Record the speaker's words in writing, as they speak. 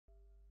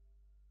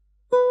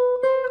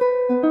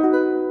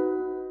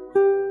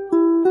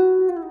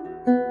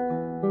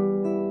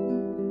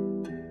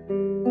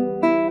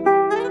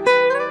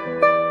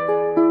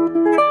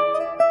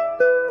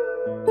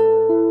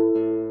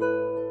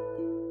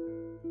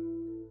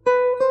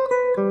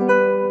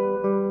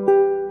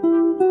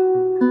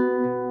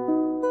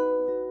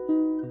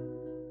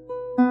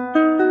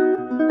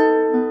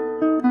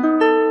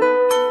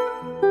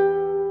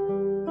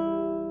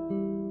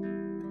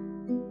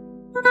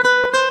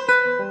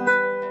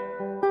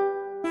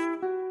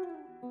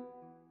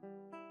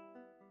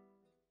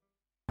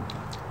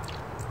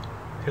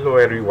Hello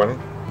everyone,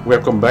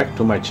 welcome back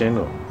to my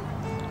channel.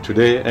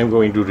 Today I'm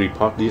going to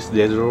repot this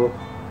desert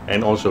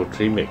and also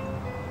trim it.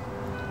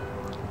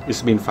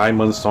 It's been 5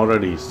 months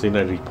already since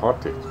I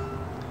repotted.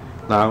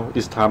 Now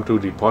it's time to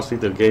repot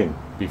it again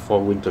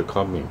before winter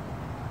coming.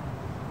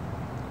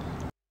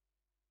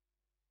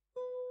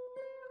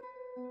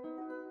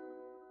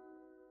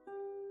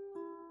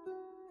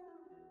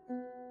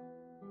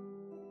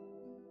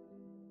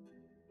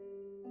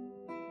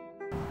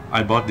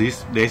 I bought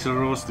this desert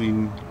rose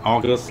in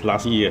August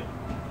last year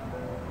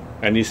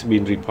and it's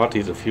been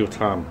repotted a few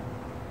times.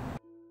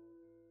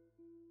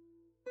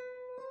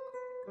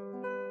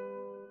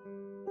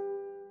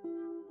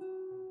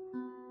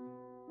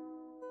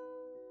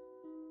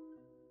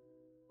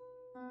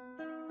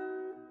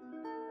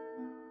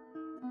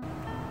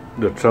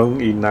 The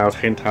trunk is now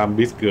 10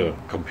 times bigger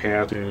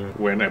compared to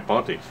when I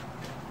bought it.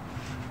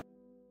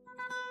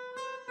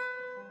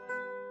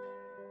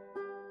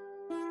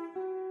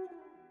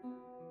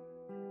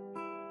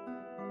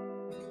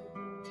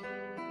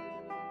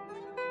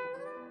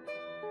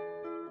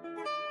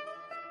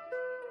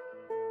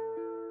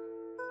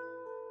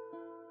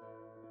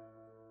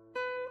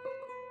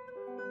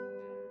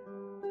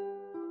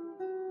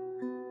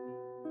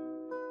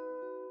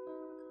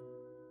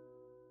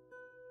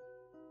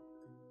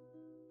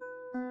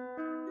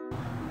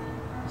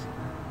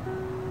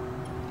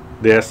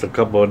 There's a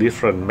couple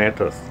different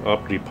methods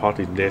of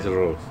repotting desert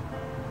rose.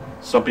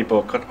 Some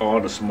people cut all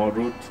the small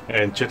roots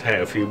and just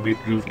have a few big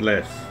roots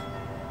left.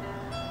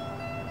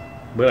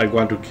 But I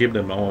want to keep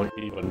them all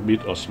even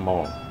big or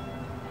small,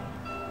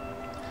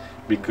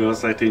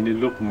 because I think it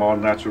looks more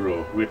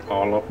natural with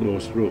all of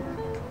those roots.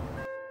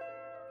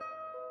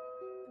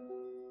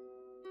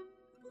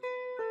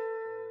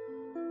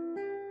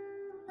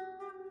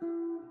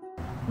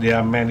 There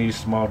are many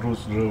small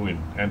roots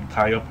growing and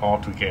tied up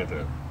all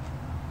together.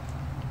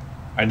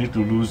 I need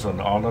to loosen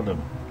all of them.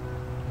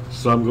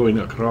 Some going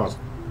across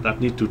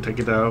that need to take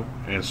it out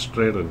and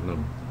straighten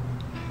them.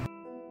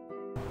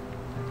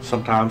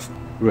 Sometimes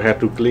we have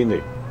to clean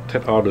it,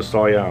 take all the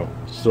soil out,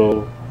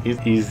 so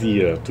it's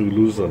easier to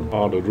loosen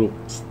all the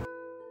roots.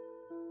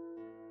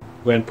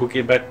 When put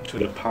it back to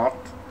the pot,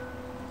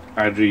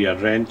 I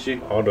rearrange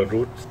all the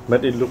roots,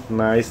 make it look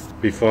nice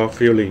before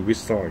filling with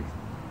soil.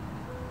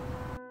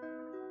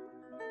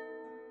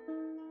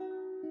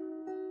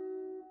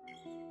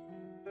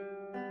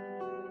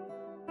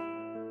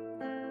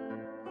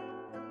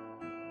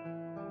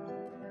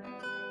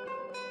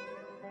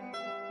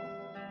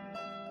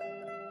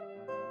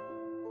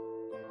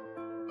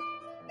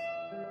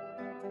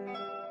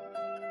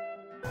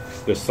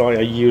 The soil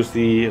I use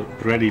is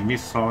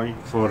ready-mix soil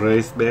for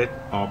raised bed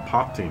or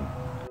potting.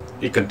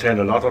 It contains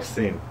a lot of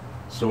sand,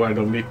 so I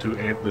don't need to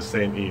add the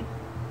sand in.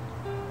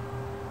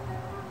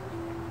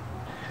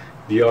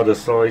 The other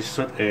soil,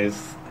 such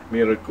as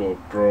Miracle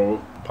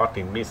Pro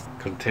potting mix,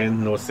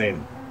 contains no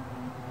sand.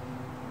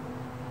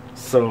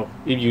 So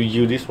if you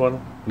use this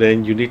one,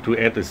 then you need to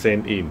add the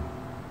sand in.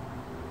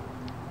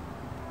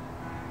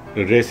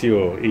 The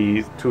ratio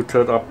is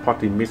 2/3 of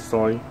potting mix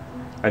soil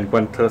and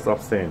 1/3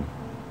 of sand.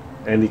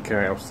 Any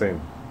kind of sand.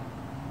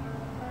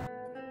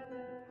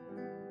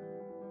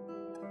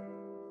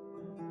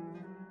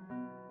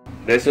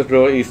 Desert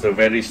rose is a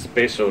very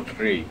special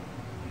tree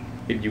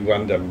if you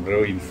want them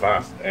growing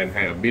fast and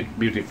have a big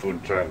beautiful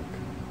trunk.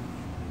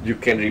 You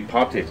can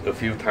repot it a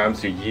few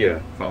times a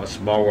year for a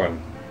small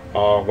one,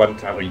 or one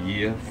time a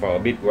year for a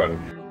big one.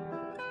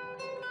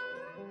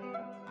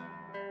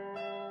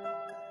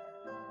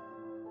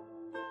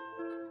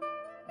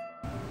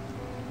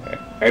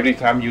 Every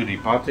time you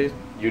repot it,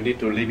 you need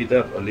to leave it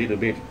up a little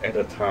bit at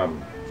a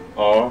time,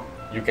 or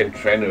you can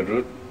train a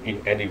root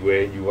in any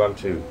way you want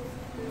to.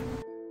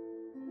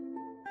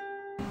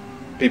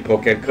 People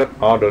can cut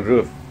all the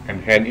roots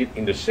and hang it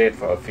in the shade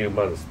for a few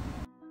months.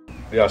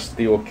 They are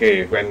still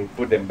okay when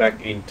put them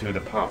back into the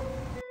pot.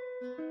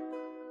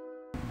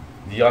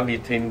 The only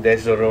thing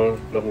desert rose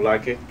don't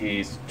like it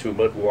is too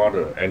much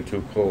water and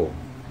too cold.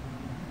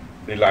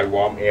 They like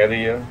warm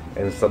area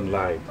and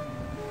sunlight.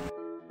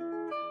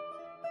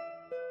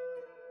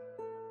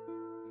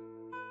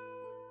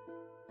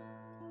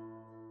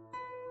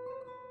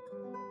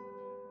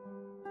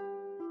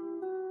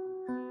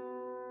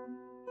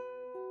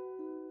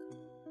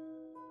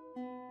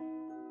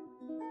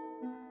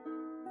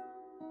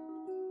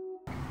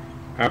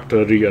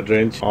 After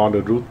rearrange all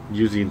the roots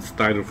using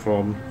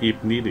styrofoam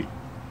if needed,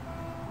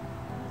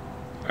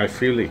 I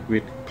fill it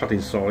with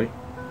potting soil.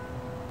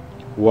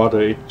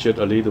 Water it just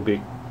a little bit,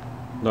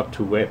 not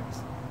too wet.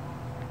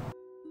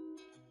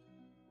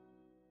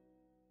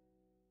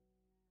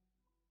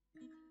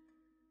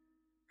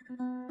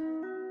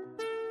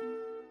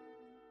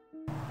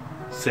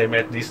 Same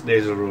as this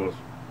desert rose.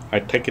 I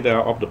take it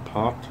out of the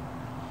pot,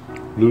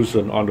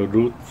 loosen all the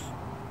roots,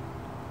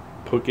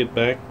 put it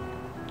back,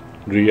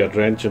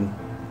 rearrange them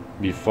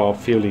before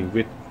filling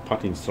with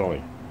potting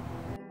soil.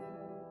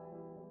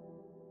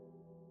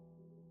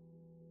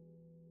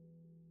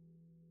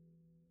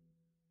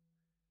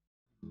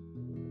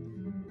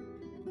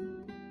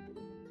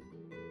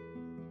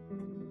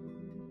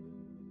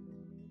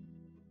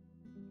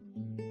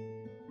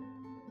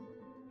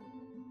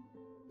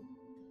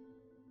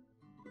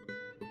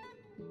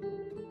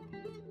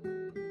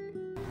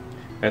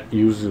 As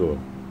usual,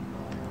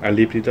 I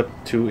lift it up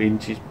 2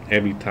 inches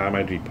every time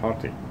I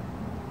repot it.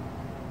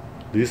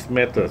 This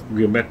method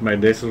will make my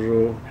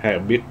Desero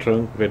have a big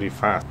trunk very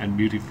fast and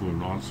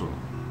beautiful also.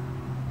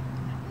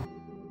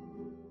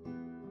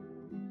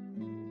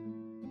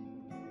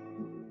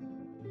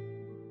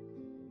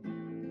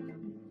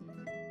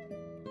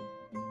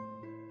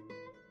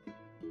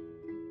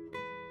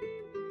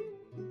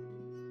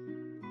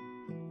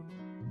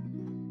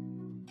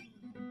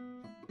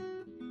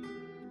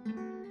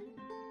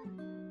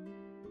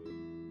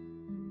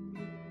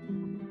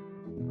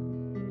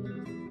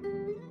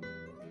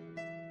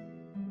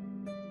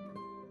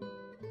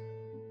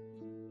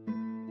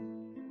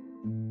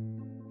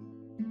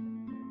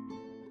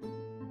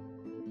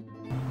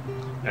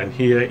 And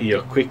here is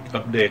a quick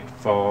update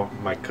for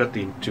my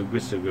cutting 2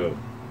 weeks ago.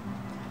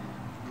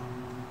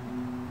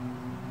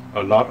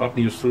 A lot of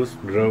new shoots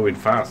growing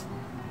fast,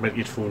 make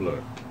it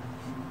fuller.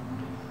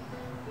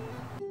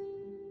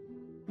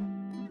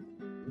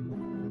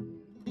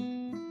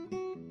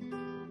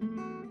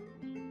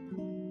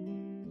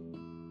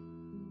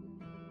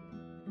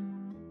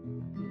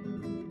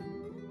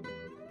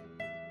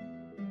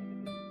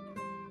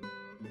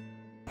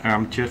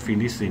 I'm just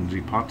finishing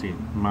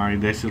repotting my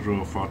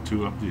Desero for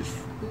 2 of these.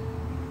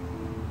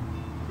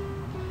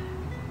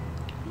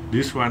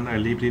 This one I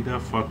lifted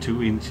up for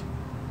 2 inches,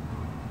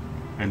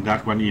 and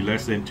that one is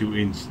less than 2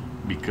 inches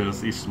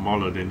because it's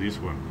smaller than this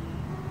one.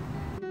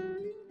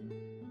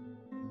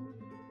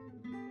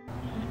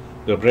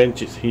 The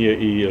branches here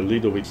is a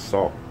little bit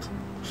soft,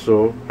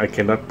 so I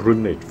cannot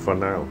prune it for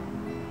now.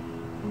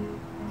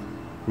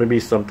 Maybe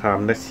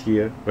sometime next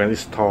year when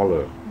it's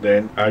taller,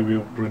 then I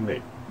will prune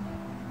it.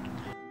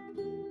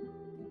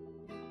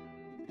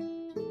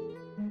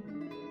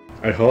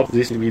 I hope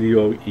this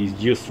video is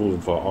useful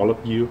for all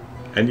of you,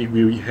 and it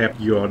will help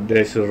your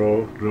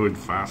Desero growing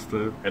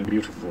faster and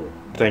beautiful.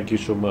 Thank you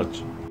so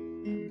much.